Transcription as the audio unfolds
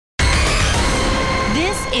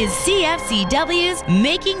is CFCW's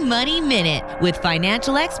Making Money Minute with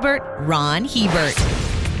financial expert Ron Hebert.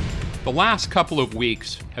 The last couple of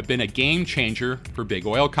weeks have been a game changer for big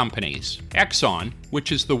oil companies. Exxon,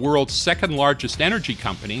 which is the world's second largest energy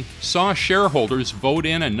company, saw shareholders vote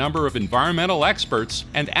in a number of environmental experts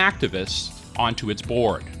and activists onto its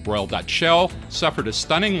board. Royal Dutch Shell suffered a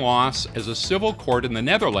stunning loss as a civil court in the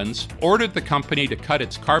Netherlands ordered the company to cut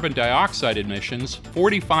its carbon dioxide emissions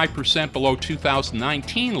 45% below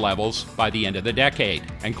 2019 levels by the end of the decade.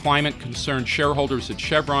 And climate-concerned shareholders at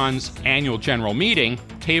Chevron's annual general meeting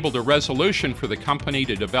tabled a resolution for the company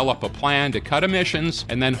to develop a plan to cut emissions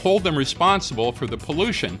and then hold them responsible for the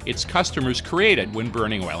pollution its customers created when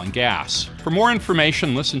burning oil and gas. For more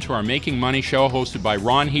information, listen to our Making Money show hosted by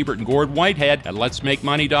Ron Hebert and Gord Whitehead at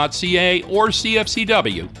letsmakemoney.ca or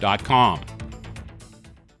cfcw.com.